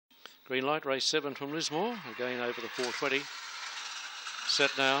Green light, race 7 from Lismore. Again over the 420. Set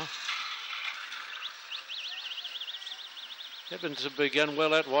now. Evans have begun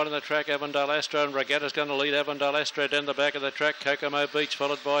well out wide on the track. Avondale Astro and Regatta's going to lead Avondale Astro down the back of the track. Kokomo Beach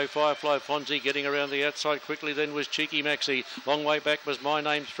followed by Firefly Fonzie. Getting around the outside quickly then was Cheeky Maxi. Long way back was My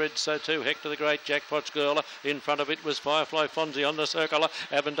Name's Fred, so too Hector the Great. Jackpot's Girl. In front of it was Firefly Fonzie on the circle.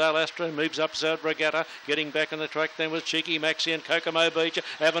 Avondale Astro moves up South Regatta. Getting back on the track then was Cheeky Maxi and Kokomo Beach.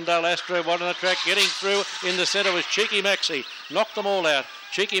 Avondale Astro wide on the track. Getting through in the centre was Cheeky Maxi. Knocked them all out.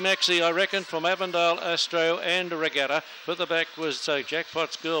 Cheeky Maxi, I reckon, from Avondale Astro and Regatta. For the back was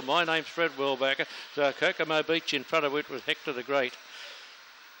Jackpot's Girl. My Name's Fred Wellbacker. Kokomo Beach in front of it was Hector the Great.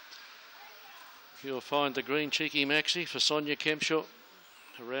 You'll find the green Cheeky Maxi for Sonia Kempshaw.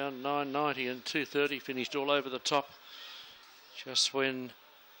 Around 9.90 and 2.30. Finished all over the top. Just when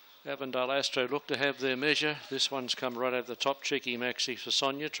Avondale Astro looked to have their measure. This one's come right over the top. Cheeky Maxi for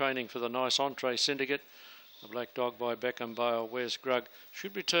Sonia. Training for the Nice Entree Syndicate. The Black Dog by Beckham Bale, Wes Grug.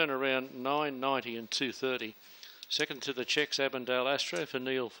 Should return around 9.90 and 2.30. Second to the checks, Avondale Astro for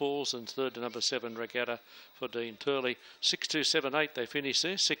Neil Falls, and third to number 7, Regatta for Dean Turley. 6.278 they finish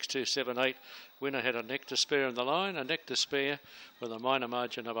there, 6.278. Winner had a neck to spare in the line, a neck to spare with a minor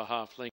margin of a half length.